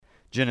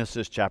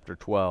Genesis chapter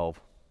 12.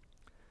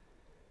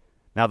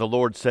 Now the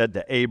Lord said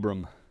to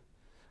Abram,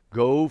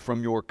 "Go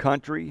from your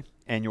country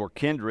and your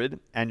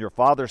kindred and your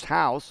father's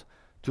house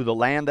to the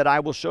land that I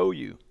will show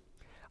you.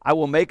 I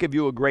will make of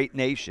you a great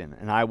nation,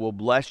 and I will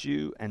bless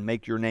you and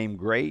make your name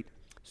great,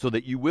 so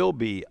that you will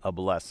be a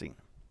blessing.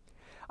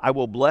 I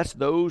will bless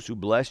those who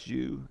bless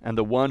you, and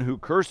the one who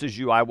curses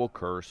you I will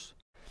curse.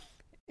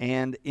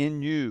 And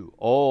in you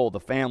all the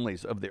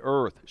families of the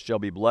earth shall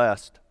be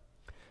blessed."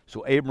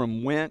 So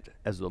Abram went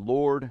as the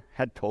Lord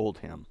had told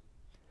him.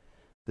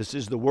 This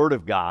is the word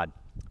of God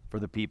for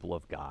the people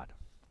of God.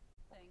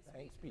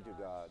 Thanks be to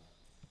God.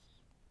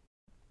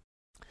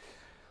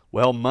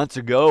 Well, months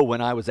ago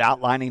when I was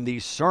outlining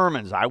these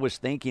sermons, I was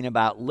thinking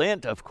about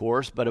Lent, of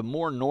course, but a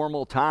more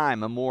normal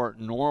time, a more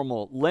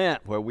normal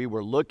Lent, where we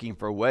were looking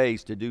for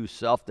ways to do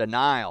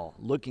self-denial,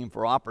 looking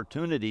for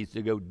opportunities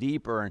to go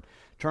deeper in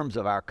terms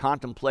of our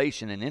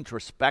contemplation and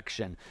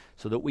introspection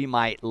so that we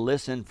might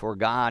listen for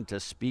God to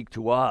speak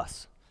to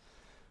us.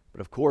 But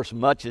of course,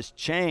 much has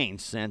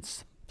changed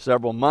since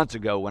several months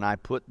ago when I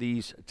put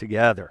these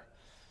together.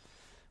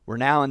 We're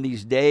now in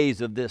these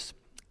days of this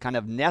kind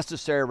of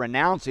necessary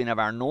renouncing of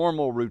our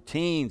normal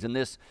routines and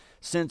this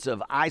sense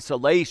of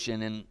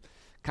isolation and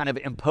kind of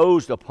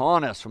imposed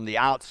upon us from the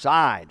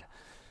outside.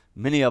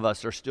 Many of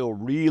us are still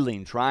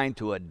reeling, trying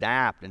to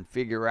adapt and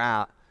figure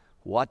out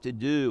what to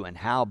do and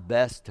how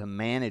best to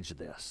manage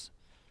this.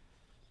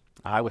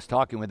 I was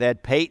talking with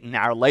Ed Payton,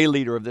 our lay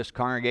leader of this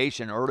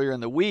congregation, earlier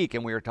in the week,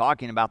 and we were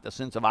talking about the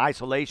sense of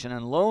isolation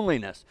and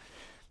loneliness.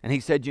 And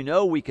he said,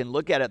 we can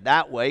look at it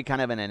that way,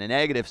 kind of in a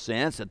negative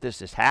sense, that this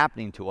is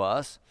happening to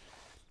us.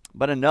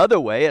 But another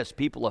way, as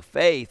people of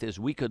faith, is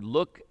we could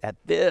look at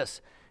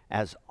this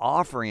as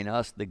offering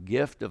us the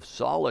gift of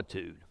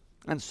solitude.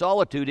 And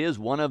solitude is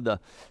one of the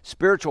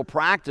spiritual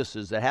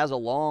practices that has a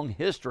long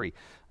history.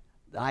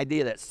 The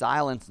idea that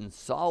silence and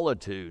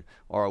solitude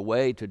are a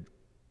way to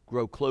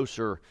grow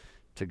closer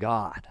to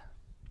God.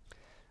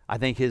 I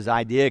think his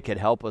idea could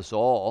help us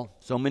all.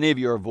 So many of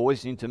you are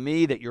voicing to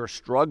me that you're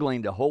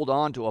struggling to hold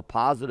on to a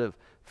positive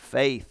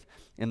faith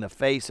in the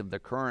face of the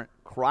current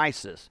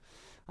crisis.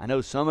 I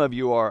know some of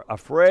you are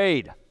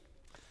afraid,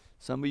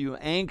 some of you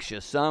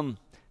anxious, some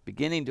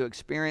beginning to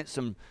experience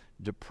some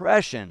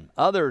depression,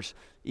 others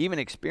even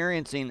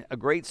experiencing a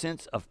great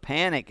sense of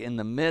panic in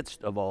the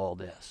midst of all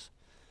this.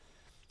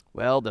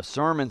 Well, the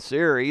sermon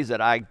series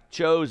that I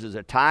chose as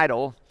a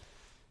title,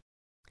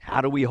 How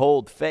Do We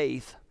Hold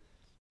Faith?,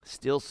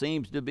 still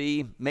seems to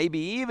be, maybe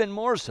even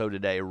more so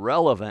today,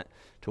 relevant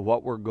to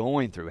what we're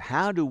going through.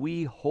 How do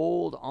we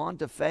hold on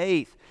to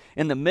faith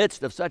in the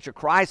midst of such a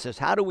crisis?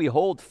 How do we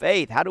hold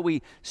faith? How do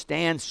we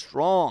stand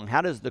strong?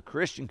 How does the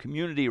Christian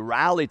community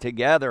rally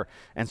together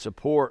and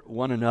support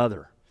one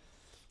another?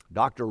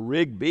 Dr.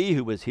 Rigby,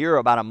 who was here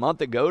about a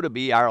month ago to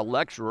be our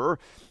lecturer,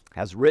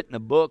 has written a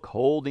book,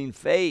 Holding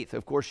Faith.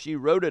 Of course, she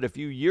wrote it a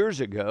few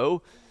years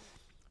ago.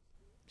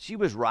 She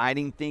was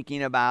writing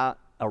thinking about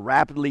a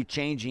rapidly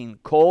changing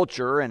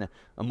culture and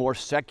a more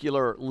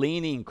secular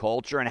leaning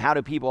culture, and how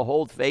do people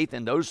hold faith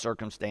in those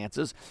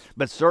circumstances.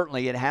 But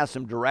certainly it has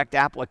some direct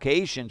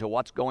application to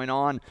what's going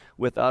on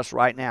with us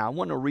right now. I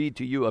want to read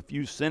to you a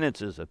few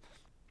sentences of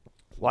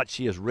what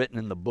she has written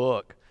in the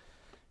book.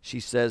 She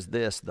says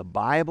this: "The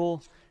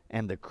Bible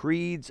and the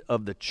creeds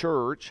of the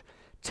church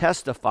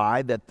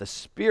testify that the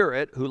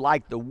Spirit, who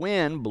like the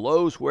wind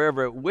blows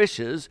wherever it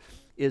wishes,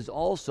 is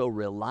also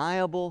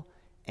reliable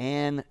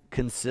and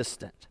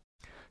consistent,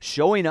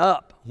 showing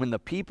up when the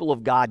people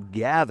of God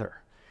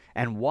gather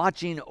and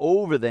watching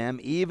over them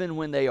even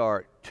when they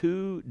are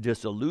too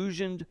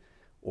disillusioned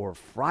or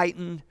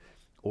frightened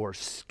or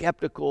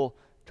skeptical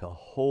to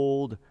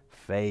hold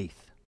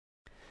faith."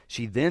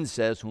 She then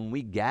says, when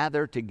we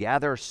gather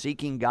together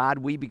seeking God,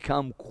 we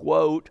become,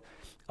 quote,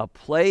 "a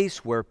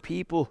place where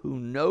people who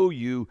know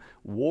you,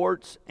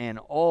 warts and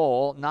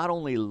all, not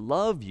only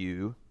love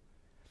you,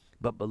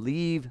 but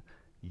believe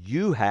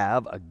you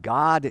have a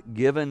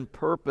God-given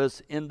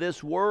purpose in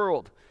this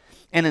world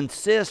and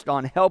insist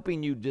on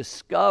helping you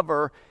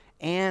discover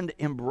and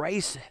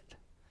embrace it."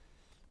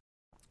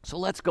 So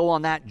let's go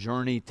on that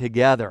journey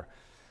together.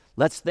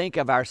 Let's think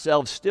of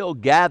ourselves still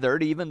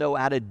gathered, even though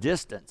at a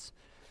distance.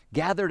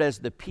 Gathered as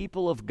the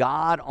people of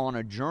God on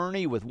a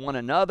journey with one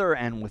another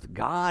and with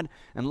God.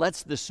 And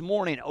let's this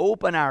morning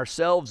open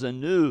ourselves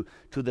anew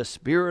to the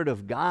Spirit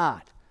of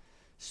God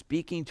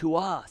speaking to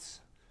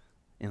us,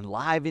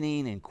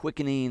 enlivening and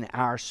quickening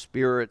our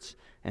spirits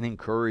and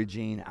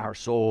encouraging our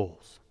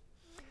souls.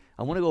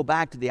 I want to go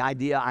back to the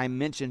idea I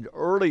mentioned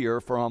earlier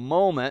for a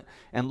moment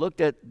and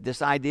looked at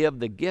this idea of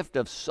the gift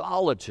of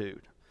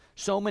solitude.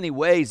 So many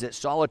ways that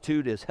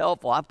solitude is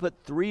helpful. I've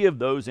put 3 of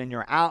those in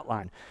your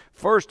outline.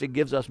 First, it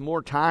gives us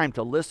more time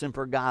to listen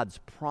for God's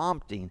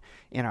prompting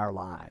in our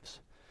lives.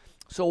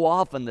 So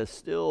often the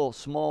still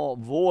small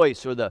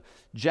voice or the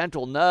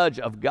gentle nudge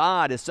of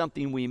God is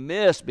something we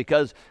miss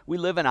because we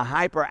live in a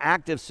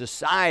hyperactive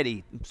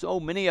society. So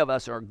many of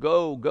us are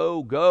go,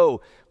 go,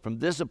 go, from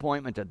this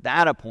appointment to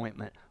that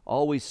appointment.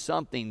 Always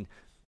something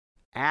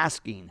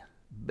asking,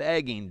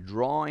 begging,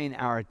 drawing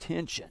our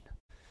attention.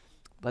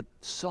 But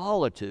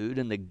solitude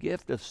and the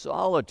gift of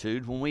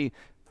solitude, when we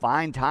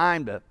find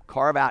time to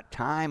carve out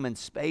time and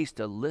space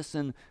to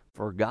listen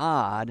for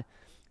God,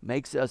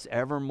 makes us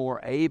ever more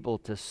able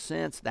to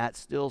sense that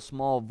still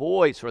small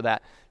voice or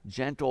that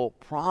gentle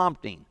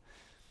prompting.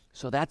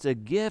 So that's a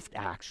gift,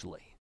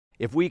 actually.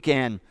 If we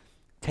can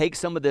take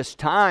some of this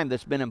time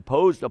that's been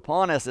imposed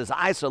upon us as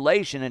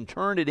isolation and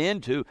turn it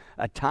into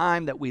a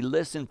time that we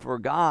listen for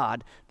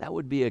God, that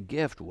would be a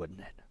gift,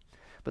 wouldn't it?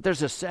 But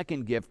there's a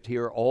second gift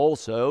here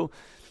also.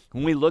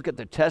 When we look at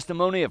the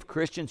testimony of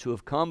Christians who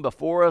have come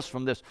before us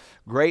from this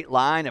great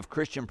line of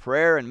Christian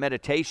prayer and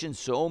meditation,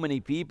 so many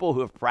people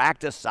who have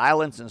practiced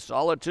silence and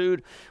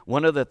solitude,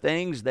 one of the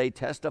things they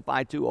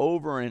testify to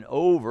over and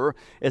over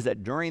is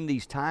that during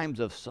these times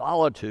of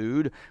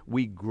solitude,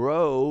 we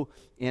grow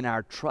in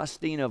our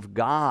trusting of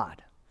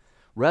God.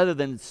 Rather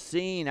than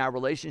seeing our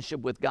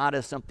relationship with God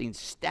as something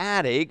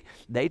static,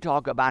 they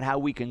talk about how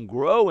we can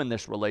grow in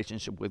this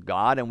relationship with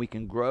God and we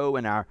can grow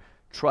in our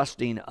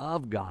trusting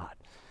of God.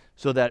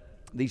 So that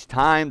these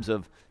times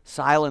of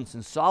silence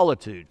and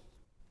solitude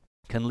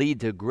can lead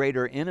to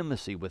greater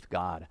intimacy with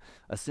God,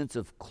 a sense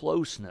of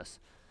closeness.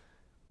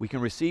 We can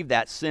receive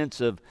that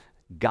sense of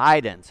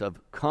guidance,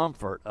 of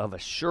comfort, of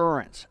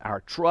assurance.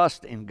 Our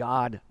trust in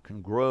God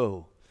can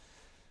grow.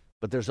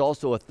 But there's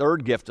also a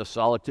third gift of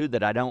solitude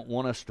that I don't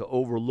want us to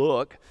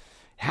overlook.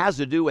 It has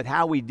to do with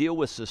how we deal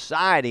with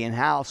society and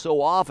how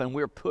so often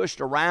we're pushed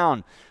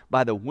around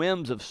by the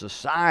whims of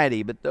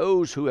society. But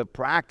those who have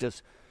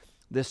practiced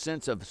this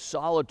sense of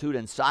solitude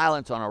and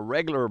silence on a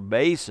regular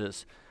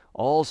basis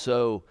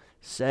also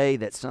say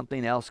that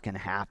something else can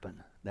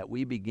happen, that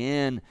we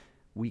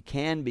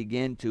can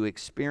begin to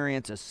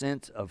experience a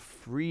sense of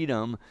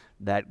freedom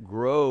that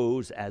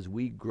grows as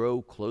we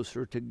grow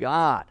closer to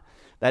God.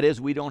 That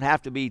is, we don't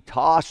have to be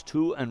tossed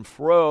to and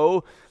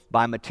fro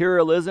by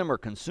materialism or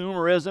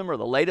consumerism or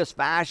the latest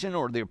fashion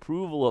or the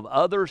approval of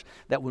others,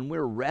 that when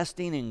we're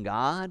resting in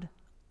God,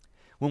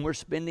 when we're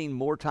spending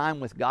more time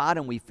with God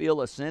and we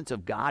feel a sense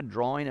of God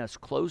drawing us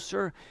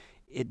closer,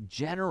 it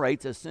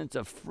generates a sense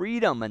of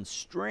freedom and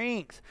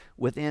strength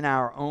within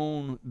our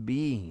own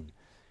being.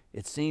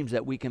 It seems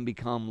that we can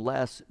become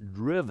less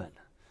driven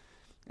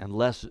and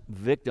less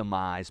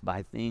victimized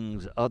by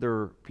things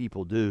other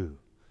people do.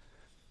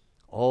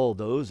 All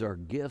those are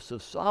gifts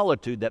of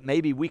solitude that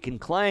maybe we can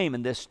claim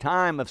in this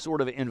time of sort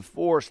of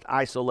enforced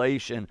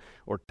isolation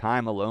or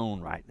time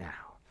alone right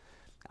now.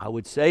 I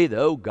would say,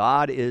 though,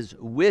 God is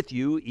with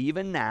you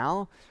even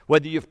now,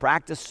 whether you've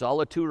practiced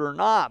solitude or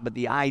not. But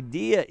the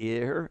idea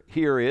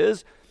here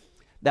is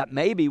that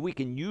maybe we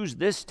can use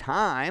this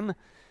time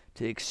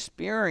to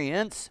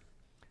experience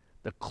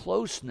the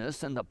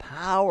closeness and the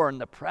power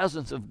and the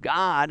presence of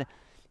God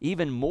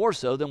even more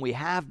so than we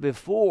have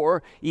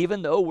before,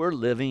 even though we're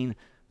living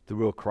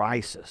through a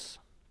crisis.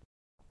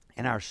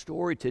 In our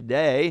story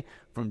today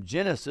from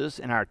Genesis,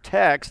 in our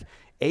text,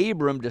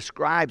 Abram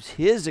describes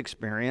his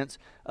experience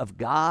of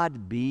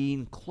God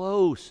being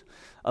close,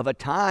 of a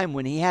time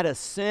when he had a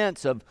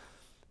sense of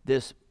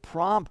this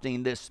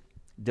prompting, this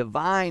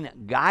divine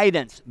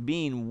guidance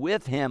being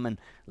with him and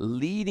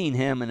leading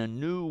him in a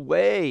new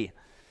way.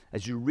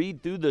 As you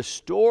read through the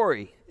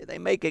story, they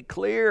make it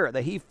clear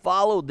that he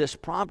followed this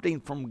prompting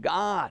from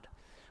God.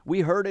 We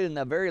heard it in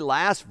the very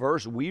last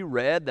verse. We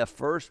read the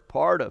first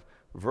part of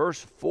verse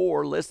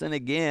 4. Listen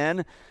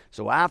again.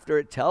 So after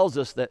it tells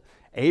us that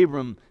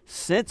Abram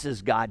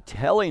senses God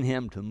telling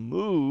him to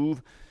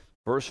move,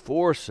 verse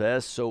 4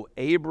 says, so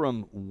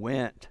Abram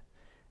went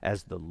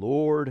as the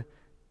Lord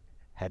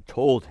had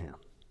told him.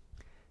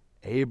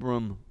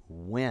 Abram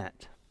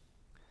went.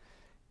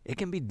 It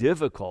can be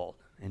difficult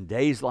in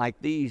days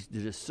like these to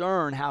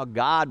discern how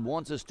God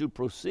wants us to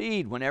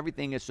proceed when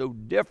everything is so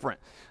different.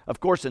 Of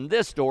course, in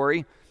this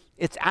story,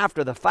 it's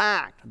after the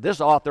fact.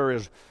 This author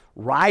is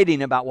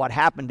writing about what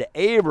happened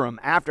to Abram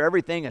after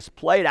everything is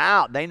played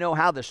out. They know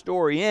how the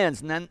story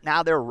ends, and then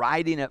now they're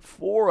writing it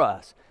for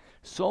us.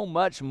 So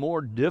much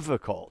more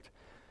difficult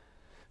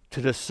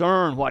to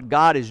discern what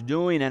God is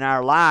doing in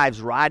our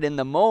lives right in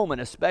the moment,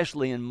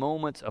 especially in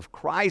moments of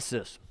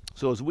crisis.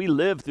 So as we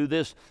live through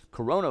this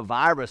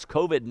coronavirus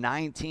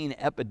COVID-19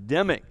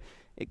 epidemic,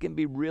 it can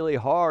be really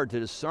hard to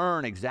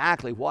discern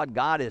exactly what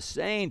God is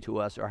saying to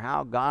us or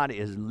how God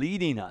is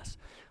leading us.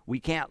 We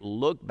can't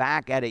look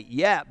back at it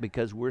yet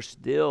because we're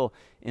still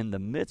in the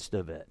midst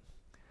of it.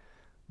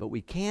 But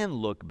we can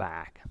look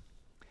back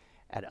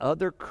at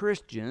other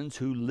Christians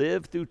who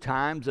lived through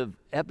times of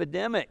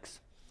epidemics.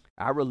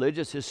 Our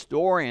religious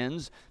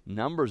historians,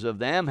 numbers of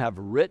them, have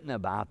written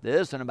about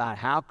this and about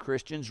how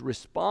Christians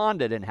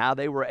responded and how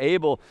they were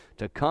able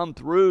to come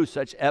through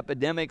such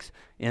epidemics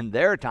in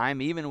their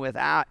time, even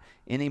without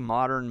any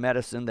modern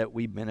medicine that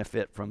we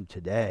benefit from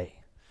today.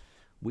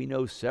 We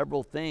know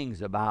several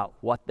things about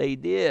what they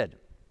did.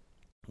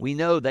 We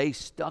know they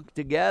stuck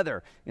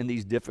together in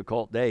these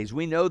difficult days.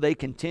 We know they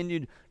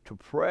continued to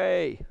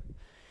pray.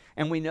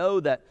 And we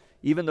know that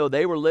even though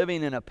they were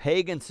living in a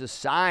pagan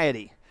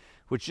society,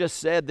 which just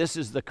said this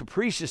is the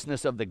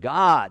capriciousness of the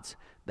gods,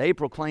 they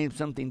proclaimed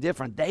something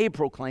different. They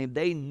proclaimed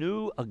they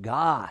knew a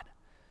God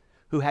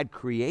who had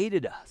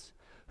created us,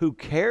 who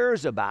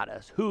cares about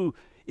us, who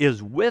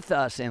is with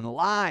us in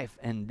life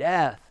and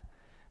death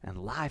and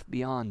life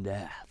beyond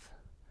death.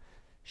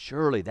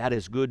 Surely that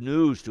is good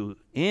news to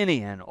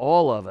any and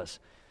all of us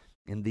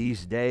in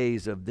these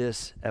days of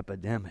this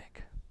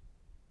epidemic.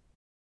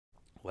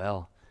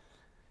 Well,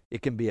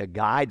 it can be a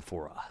guide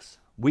for us.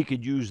 We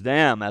could use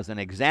them as an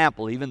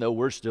example, even though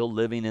we're still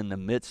living in the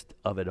midst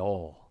of it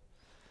all.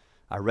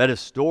 I read a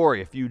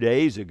story a few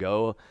days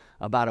ago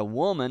about a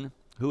woman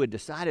who had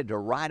decided to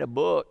write a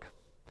book.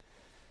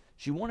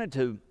 She wanted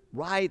to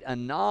write a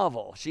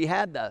novel. She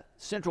had the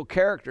central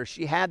character.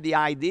 She had the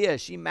idea.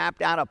 She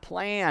mapped out a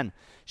plan.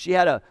 She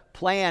had a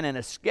plan and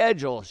a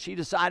schedule. She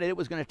decided it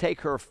was going to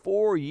take her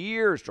 4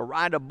 years to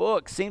write a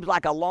book. Seems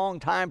like a long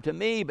time to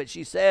me, but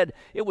she said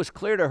it was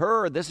clear to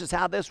her this is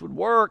how this would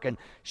work. And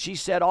she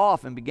set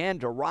off and began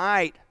to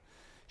write.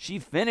 She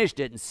finished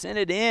it and sent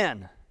it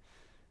in.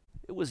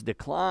 It was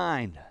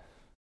declined.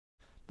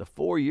 The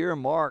 4-year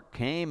mark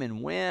came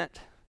and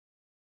went.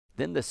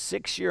 Then the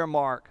 6-year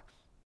mark.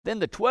 Then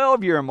the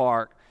 12-year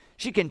mark.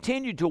 She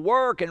continued to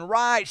work and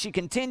write. She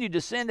continued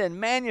to send in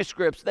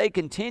manuscripts. They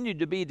continued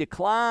to be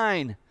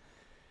declined.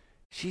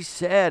 She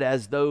said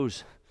as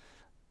those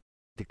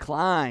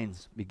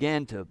declines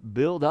began to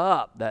build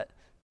up, that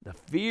the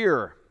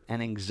fear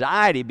and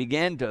anxiety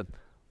began to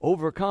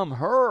overcome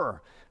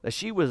her, that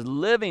she was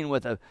living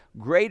with a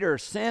greater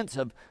sense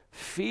of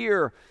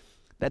fear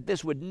that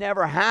this would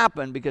never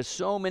happen because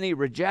so many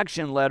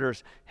rejection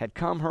letters had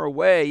come her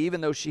way,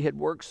 even though she had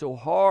worked so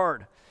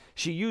hard.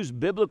 She used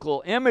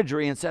biblical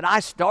imagery and said, I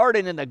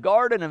started in the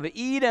Garden of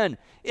Eden.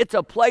 It's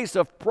a place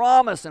of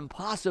promise and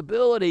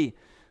possibility.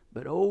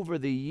 But over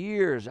the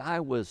years,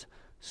 I was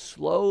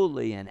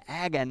slowly and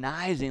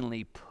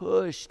agonizingly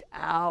pushed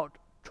out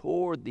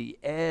toward the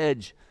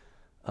edge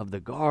of the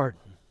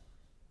garden.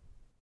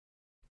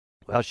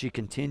 Well, she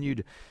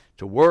continued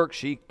to work.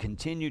 She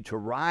continued to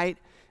write.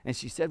 And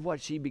she said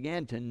what she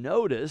began to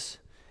notice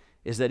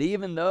is that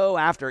even though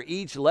after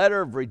each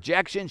letter of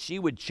rejection she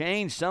would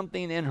change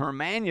something in her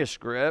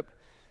manuscript,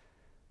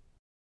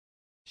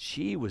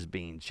 she was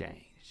being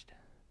changed.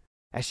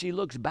 As she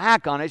looks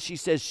back on it, she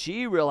says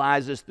she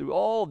realizes through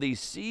all these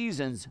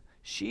seasons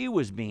she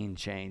was being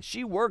changed.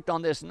 She worked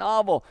on this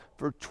novel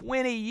for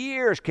 20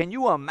 years. Can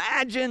you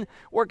imagine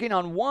working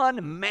on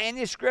one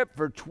manuscript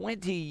for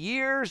 20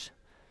 years?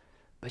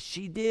 But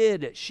she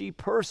did. She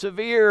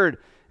persevered.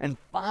 And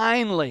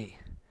finally,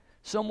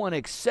 someone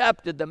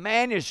accepted the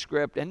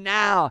manuscript, and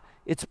now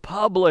it's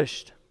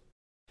published.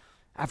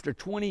 After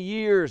 20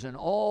 years and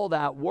all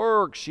that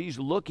work, she's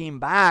looking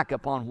back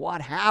upon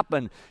what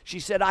happened. She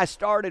said, I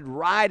started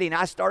writing,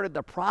 I started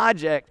the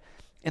project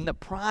in the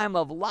prime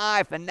of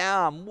life, and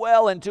now I'm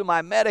well into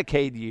my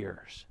Medicaid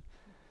years.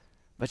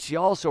 But she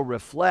also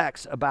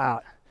reflects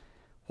about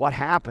what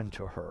happened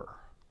to her.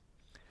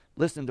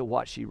 Listen to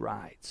what she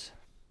writes.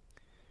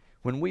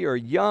 When we are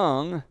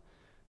young,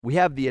 we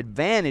have the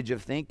advantage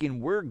of thinking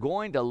we're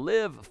going to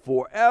live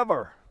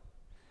forever.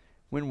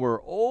 When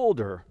we're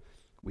older,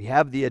 we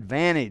have the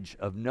advantage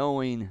of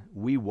knowing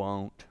we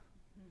won't.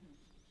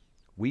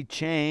 We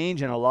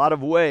change in a lot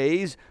of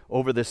ways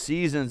over the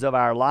seasons of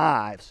our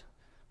lives,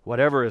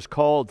 whatever is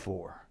called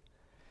for.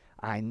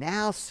 I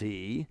now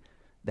see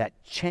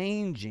that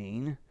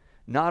changing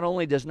not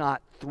only does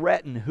not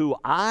threaten who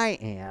I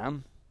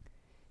am,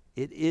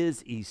 it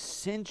is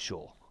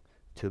essential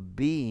to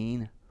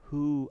being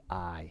who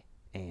I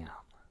am.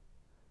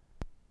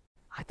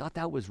 I thought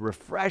that was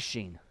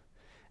refreshing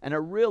and a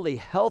really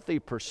healthy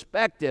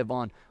perspective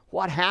on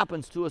what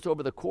happens to us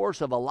over the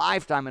course of a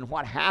lifetime and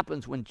what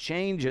happens when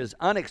changes,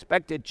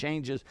 unexpected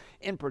changes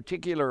in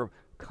particular,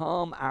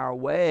 come our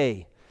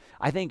way.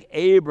 I think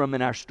Abram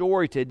in our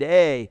story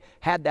today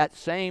had that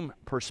same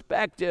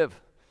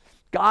perspective.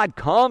 God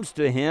comes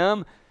to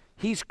him.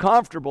 He's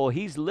comfortable.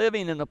 He's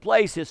living in the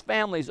place his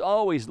family's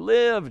always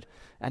lived.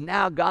 And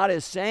now God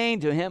is saying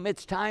to him,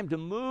 it's time to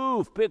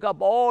move. Pick up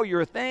all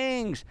your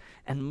things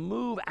and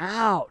move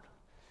out.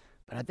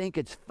 But I think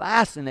it's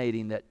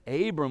fascinating that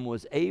Abram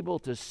was able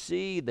to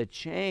see the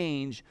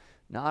change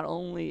not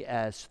only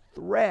as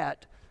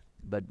threat,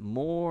 but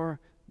more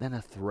than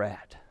a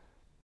threat.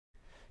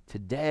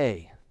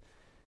 Today,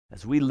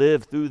 as we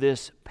live through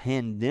this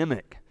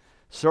pandemic,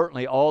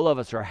 certainly all of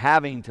us are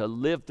having to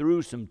live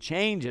through some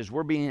changes.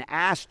 We're being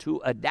asked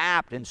to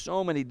adapt in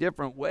so many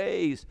different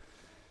ways.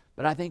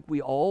 But I think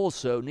we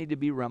also need to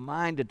be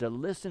reminded to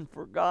listen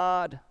for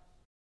God,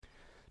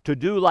 to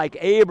do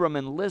like Abram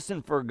and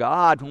listen for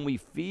God when we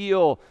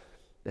feel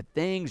that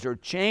things are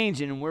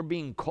changing and we're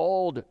being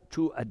called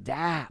to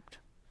adapt.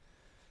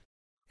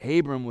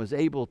 Abram was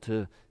able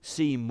to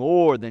see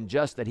more than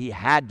just that he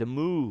had to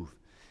move.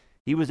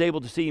 He was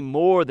able to see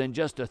more than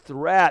just a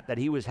threat that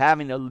he was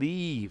having to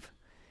leave.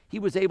 He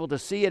was able to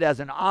see it as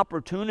an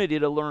opportunity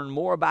to learn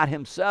more about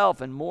himself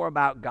and more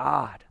about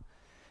God.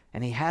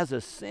 And he has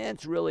a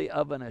sense really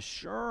of an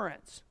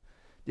assurance.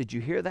 Did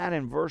you hear that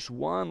in verse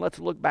 1? Let's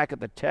look back at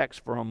the text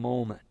for a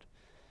moment.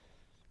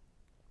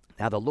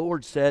 Now the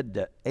Lord said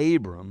to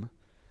Abram,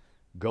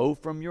 go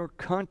from your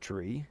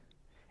country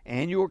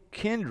and your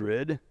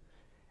kindred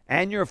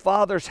and your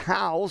father's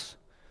house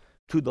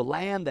to the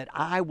land that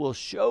I will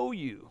show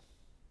you.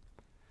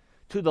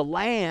 To the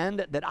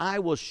land that I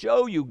will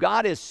show you.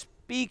 God is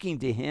speaking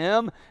to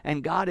him,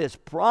 and God is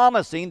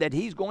promising that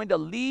he's going to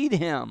lead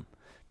him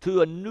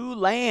to a new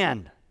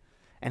land.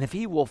 And if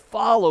he will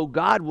follow,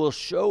 God will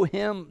show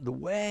him the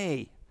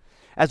way.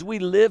 As we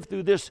live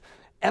through this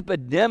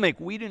epidemic,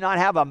 we do not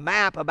have a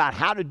map about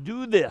how to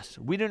do this.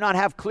 We do not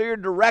have clear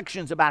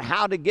directions about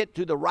how to get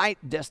to the right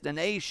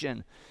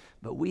destination.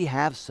 But we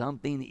have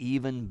something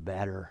even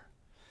better.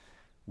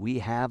 We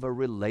have a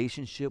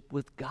relationship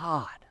with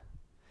God.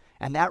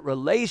 And that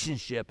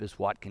relationship is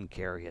what can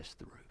carry us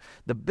through.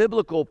 The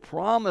biblical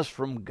promise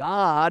from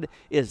God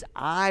is,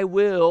 I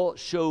will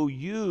show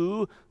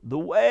you the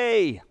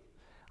way.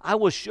 I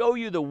will show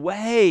you the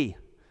way.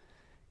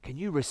 Can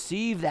you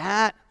receive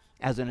that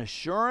as an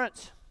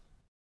assurance,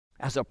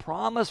 as a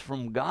promise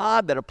from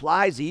God that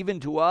applies even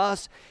to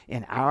us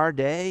in our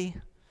day?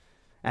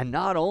 And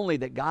not only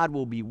that God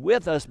will be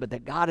with us, but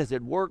that God is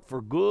at work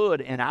for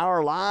good in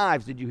our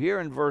lives. Did you hear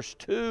in verse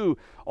 2?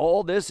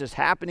 All this is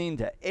happening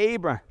to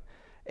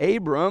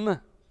Abram,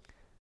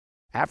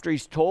 after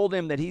he's told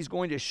him that he's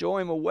going to show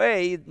him a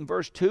way. In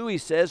verse 2 he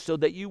says, so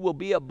that you will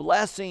be a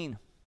blessing.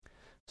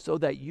 So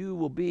that you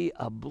will be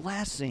a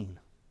blessing.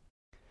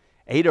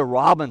 Ada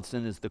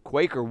Robinson is the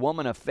Quaker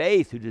woman of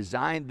faith who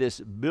designed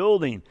this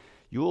building.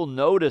 You'll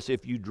notice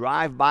if you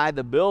drive by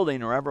the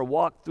building or ever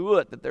walk through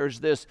it that there's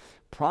this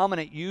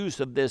prominent use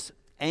of this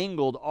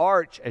angled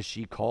arch, as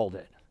she called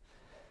it.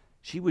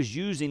 She was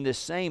using this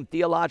same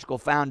theological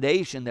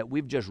foundation that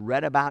we've just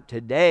read about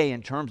today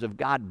in terms of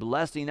God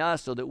blessing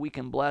us so that we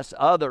can bless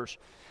others.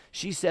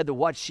 She said that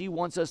what she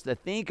wants us to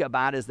think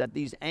about is that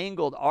these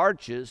angled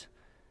arches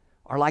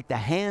are like the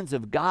hands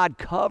of God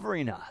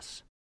covering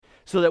us,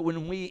 so that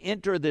when we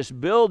enter this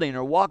building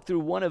or walk through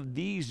one of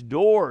these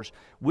doors,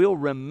 we'll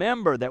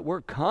remember that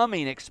we're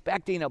coming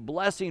expecting a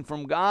blessing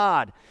from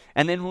God.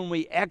 And then when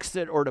we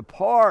exit or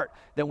depart,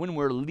 that when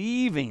we're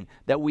leaving,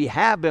 that we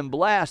have been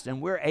blessed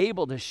and we're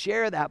able to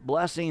share that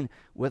blessing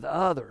with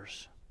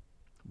others.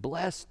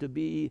 Blessed to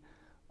be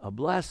a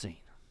blessing.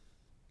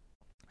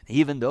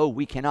 Even though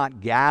we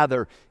cannot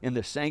gather in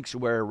the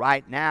sanctuary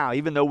right now,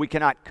 even though we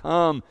cannot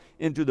come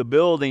into the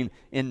building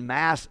in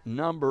mass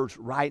numbers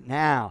right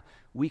now,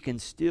 we can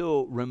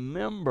still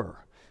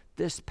remember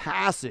this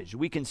passage.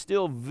 We can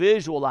still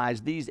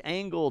visualize these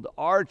angled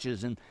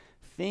arches and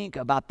think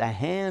about the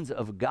hands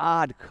of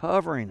God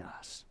covering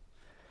us.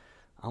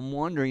 I'm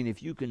wondering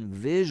if you can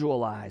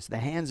visualize the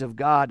hands of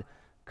God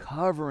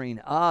covering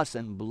us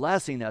and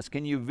blessing us.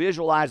 Can you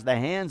visualize the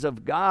hands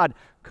of God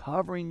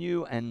covering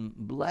you and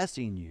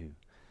blessing you?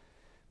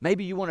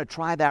 Maybe you want to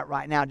try that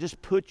right now.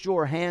 Just put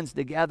your hands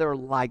together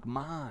like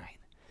mine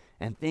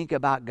and think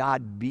about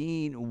God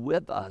being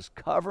with us,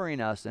 covering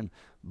us and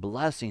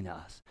blessing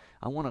us.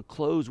 I want to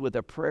close with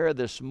a prayer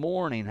this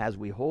morning as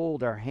we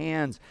hold our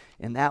hands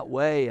in that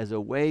way, as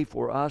a way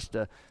for us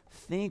to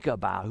think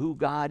about who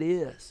God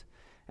is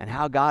and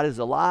how God is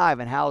alive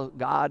and how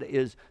God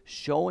is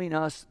showing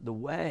us the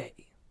way.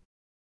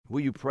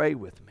 Will you pray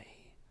with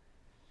me?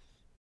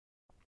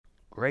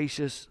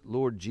 Gracious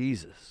Lord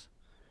Jesus,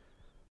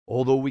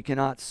 although we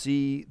cannot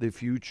see the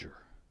future,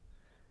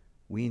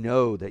 we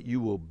know that you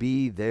will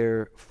be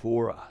there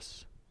for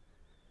us.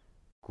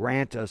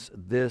 Grant us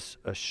this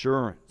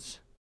assurance,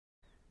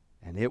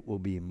 and it will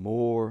be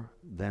more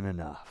than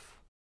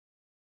enough.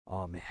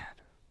 Amen.